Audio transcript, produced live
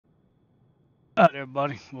Alright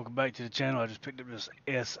everybody, welcome back to the channel. I just picked up this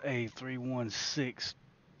SA316,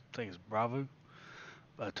 I think it's Bravo,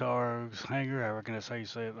 by Taog's Hangar. I reckon that's how you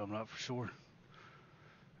say it, I'm not for sure.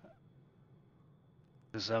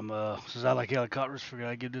 Since I like helicopters, figured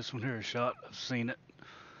I'd give this one here a shot. I've seen it.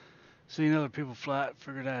 Seen other people fly it,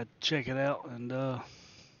 figured I'd check it out and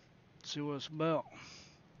see what it's about.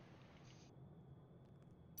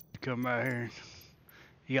 Come right here.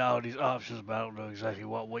 You got all these options, but I don't know exactly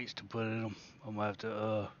what weights to put in them. I'm gonna have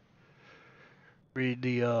to read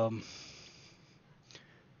the read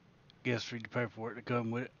the paperwork to come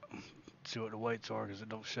with it. See what the weights are, because it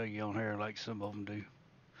don't show you on here like some of them do.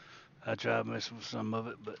 I tried messing with some of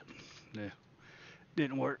it, but yeah,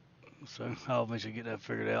 didn't work. So I'll eventually get that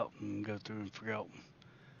figured out and go through and figure out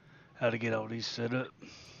how to get all these set up.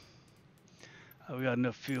 We got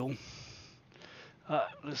enough fuel. Alright,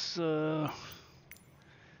 let's go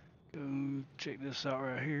check this out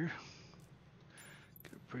right here.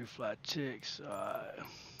 Get a pre-flight checks.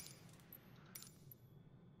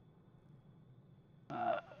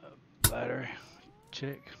 Battery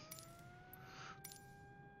check.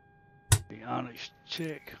 The Onyx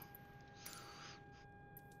check.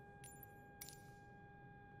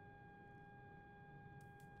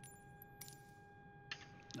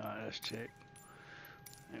 Alright, let's check.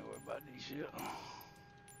 Ain't worried about these yet.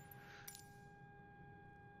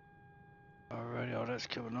 Alrighty, all that's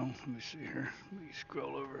coming on. Let me see here. Let me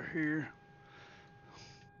scroll over here.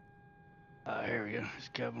 Here we go. It's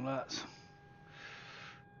cabin lights.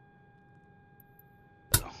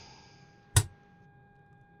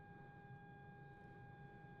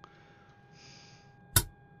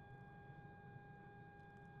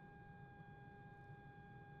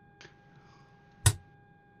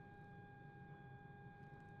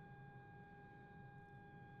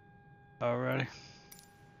 Alrighty.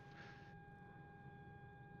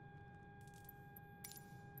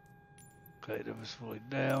 Okay, that was fully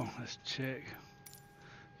down. Let's check.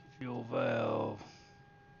 Fuel valve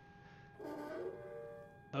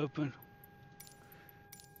open.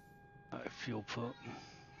 Alright, fuel pump.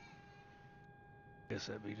 Guess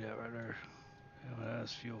that'd be that right there. Yeah,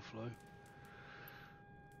 that's fuel flow.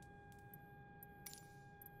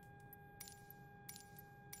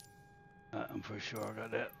 I'm pretty sure I got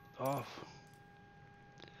that off.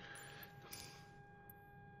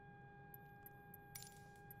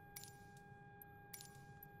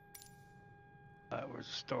 Alright, where's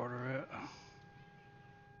the starter at?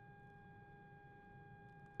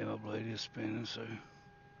 Yeah, my blade is spinning, so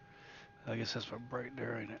I guess that's my brake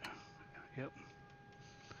there, ain't it? Yep.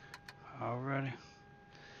 Alrighty.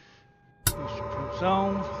 Booster pump's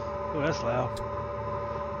on. Oh, that's loud.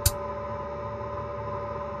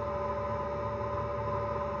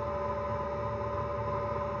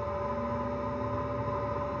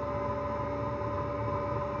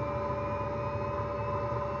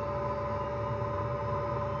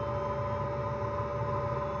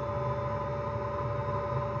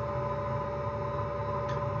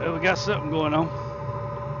 Well, we got something going on.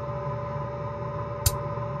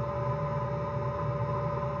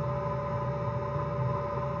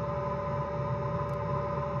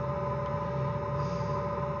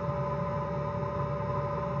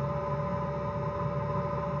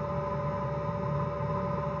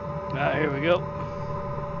 Alright, here we go.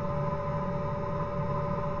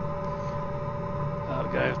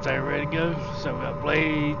 We got everything ready to go. So we got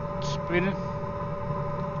blade spinning.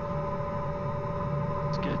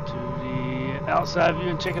 Let's get to the outside view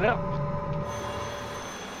and check it out.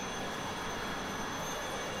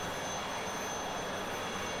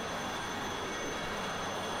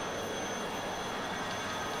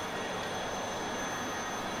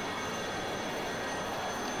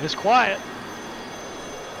 It's quiet.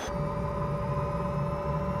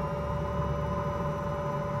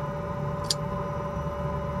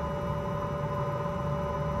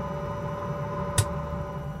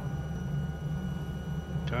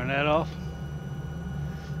 Turn that off.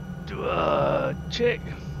 Do a check.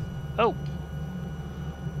 Oh.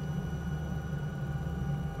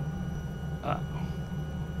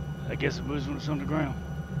 I guess it moves when it's on the ground.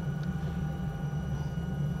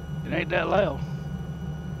 It ain't that loud.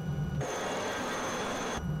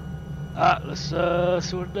 Alright, let's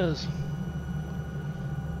see what it does.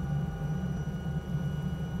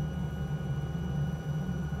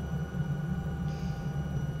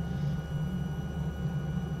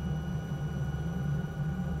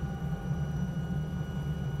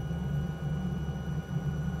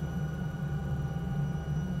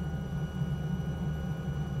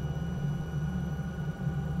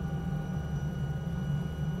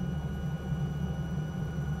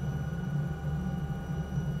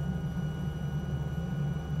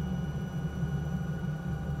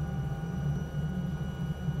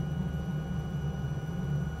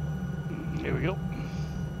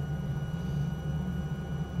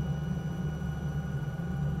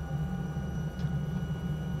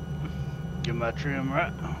 Get my trim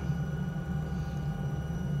right.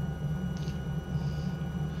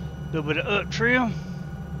 Little bit of up trim.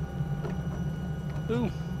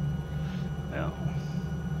 Ooh. Well,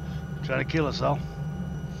 try to kill us all.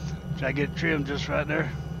 Try to get it trimmed just right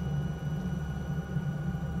there.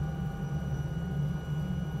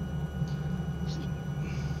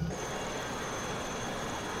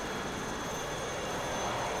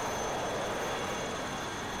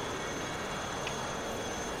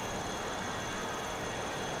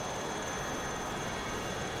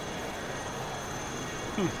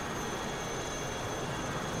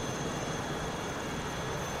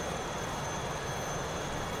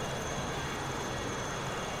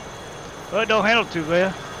 Well, it don't handle too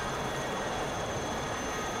bad.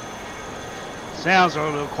 Sounds are a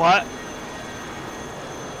little quiet.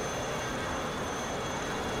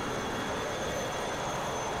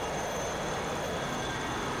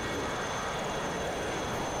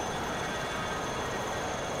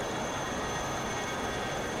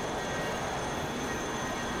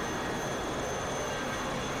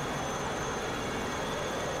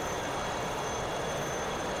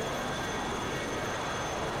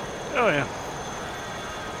 Oh yeah.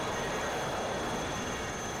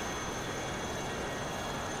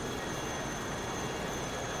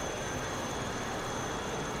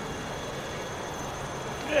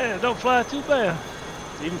 Yeah, don't fly too bad,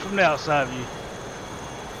 even from the outside view.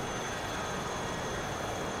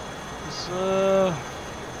 Well,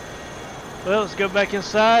 let's go back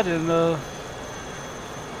inside and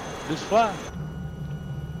just fly.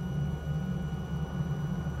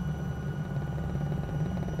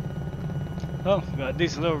 Oh, got a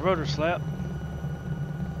decent little rotor slap.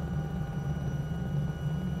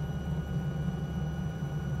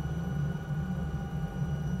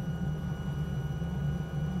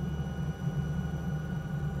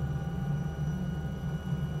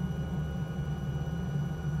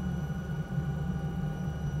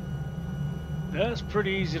 That's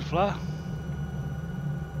pretty easy to fly.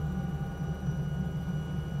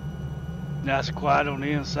 Nice and quiet on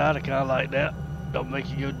the inside. I kind of like that. Don't make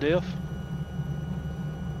you go deaf.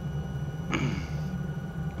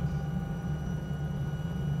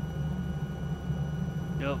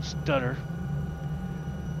 Yup, stutter.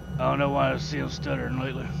 I don't know why I see him stuttering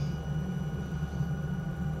lately.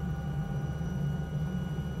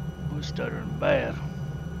 We're stuttering bad.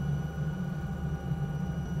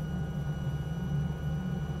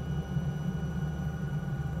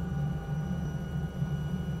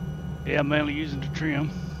 Yeah, I'm mainly using the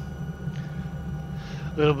trim.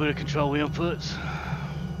 A little bit of control inputs.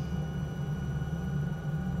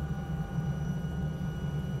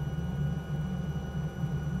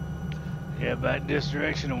 Yeah, back this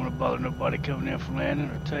direction. I don't want to bother nobody coming in from landing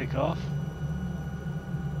or takeoff.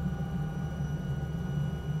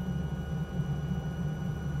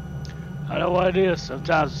 I know what it is.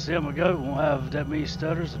 Sometimes the sim I go won't have that many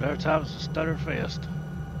stutters, and other times it's a stutter fest.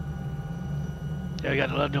 Yeah, I got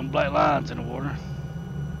a lot of them black lines in the water.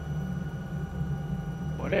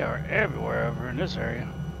 Boy, they are everywhere over in this area.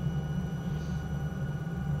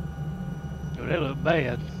 Oh, they look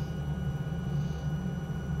bad.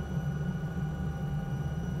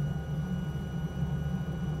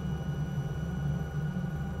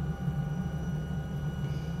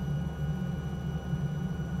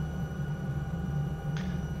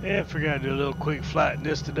 Yeah, I figured I'd do a little quick flight in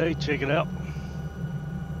this today. Check it out.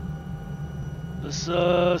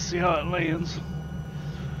 Let's see how it lands.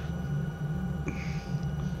 Let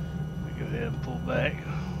me go ahead and pull back.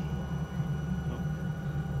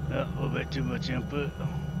 Oh, a little bit too much input.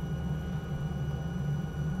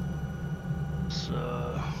 Let's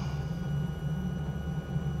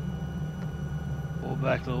pull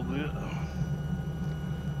back a little bit.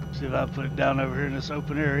 See if I can put it down over here in this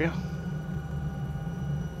open area.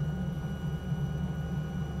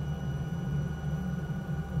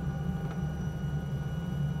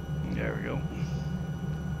 There we go.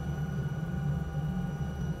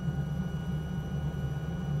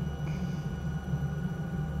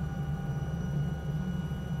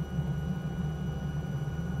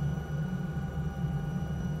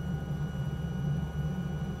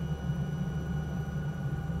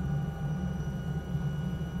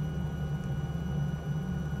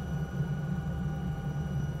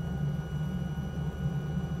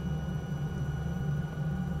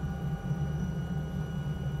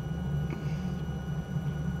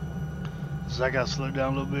 So I got slowed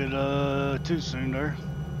down a little bit too soon there.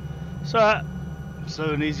 It's alright.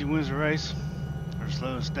 Slow and easy wins the race. Or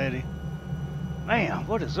slow and steady. Man,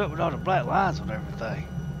 what is up with all the black lines on everything?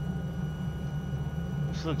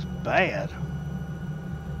 This looks bad.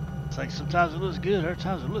 It's like sometimes it looks good, other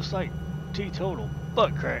times it looks like teetotal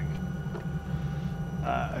butt crack.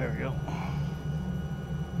 Alright, there we go.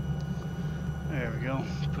 There we go.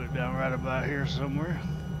 Put it down right about here somewhere.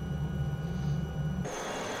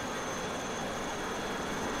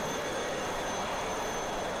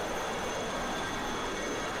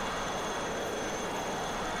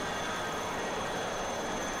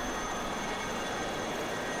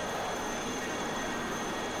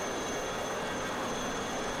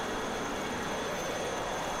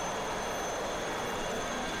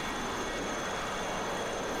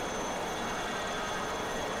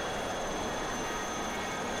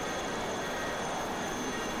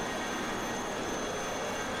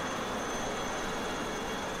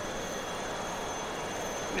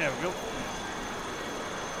 There we go.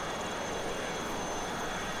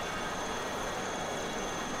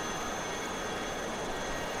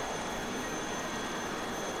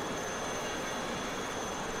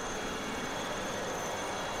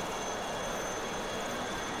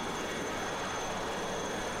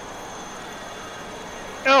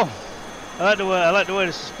 Oh, I like the way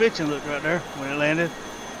the suspension looked right there when it landed.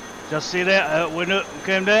 Did y'all see that? How it went up and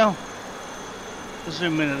came down? Let's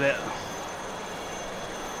zoom into that.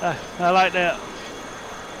 I like that.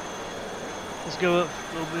 Let's go up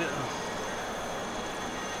a little bit.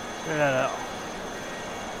 Check that out.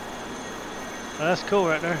 Oh, that's cool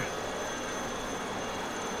right there.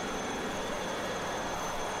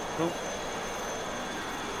 Cool.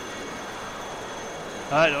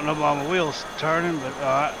 I don't know why my wheel's turning, but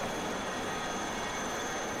alright.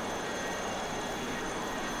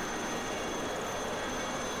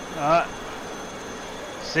 Alright.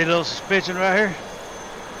 See the little suspension right here?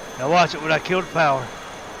 Now watch it when I kill the power.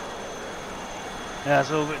 Yeah, it's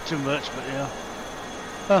a little bit too much, but yeah.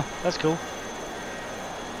 Huh, that's cool.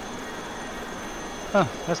 Huh,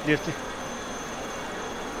 that's nifty.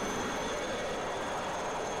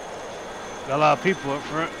 Got a lot of people up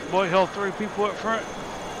front. Boy, held 3 people up front.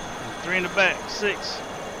 And 3 in the back, 6.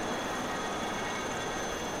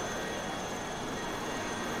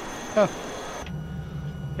 Huh.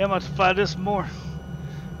 Yeah, I'm about to fly this more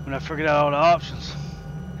when I figured out all the options.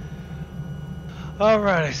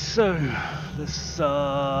 Alrighty, so let's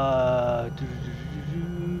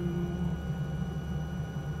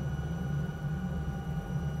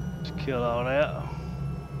let's kill all that.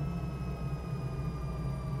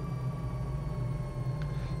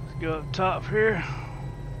 Let's go up top here.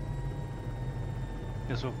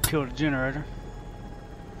 Guess we'll kill the generator.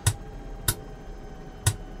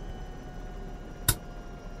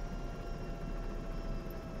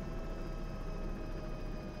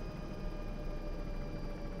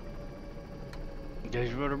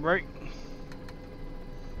 There's rudder brake.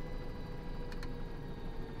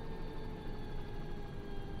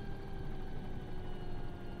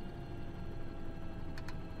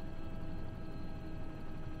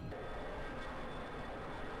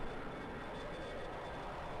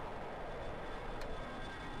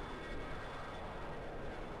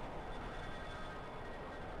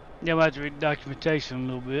 Yeah, I might have to read documentation a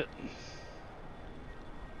little bit.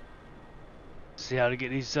 See how to get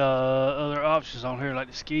these other options on here, like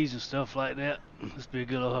the skis and stuff like that. This would be a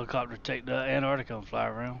good little helicopter to take to Antarctica and fly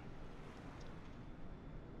around.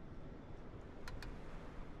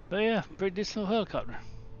 But yeah, pretty decent little helicopter.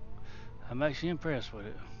 I'm actually impressed with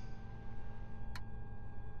it.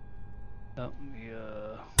 Oh,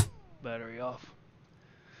 the battery off.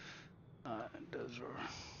 Those are.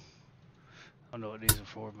 I don't know what these are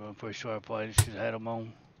for, but I'm pretty sure I probably should have had them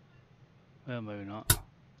on. Well, maybe not.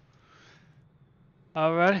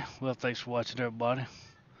 Alrighty, well, thanks for watching, everybody.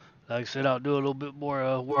 Like I said, I'll do a little bit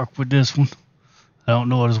more work with this one. I don't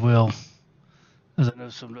know it as well as I know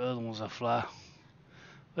some of the other ones I fly.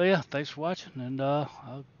 But yeah, thanks for watching, and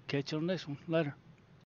I'll catch you on the next one. Later.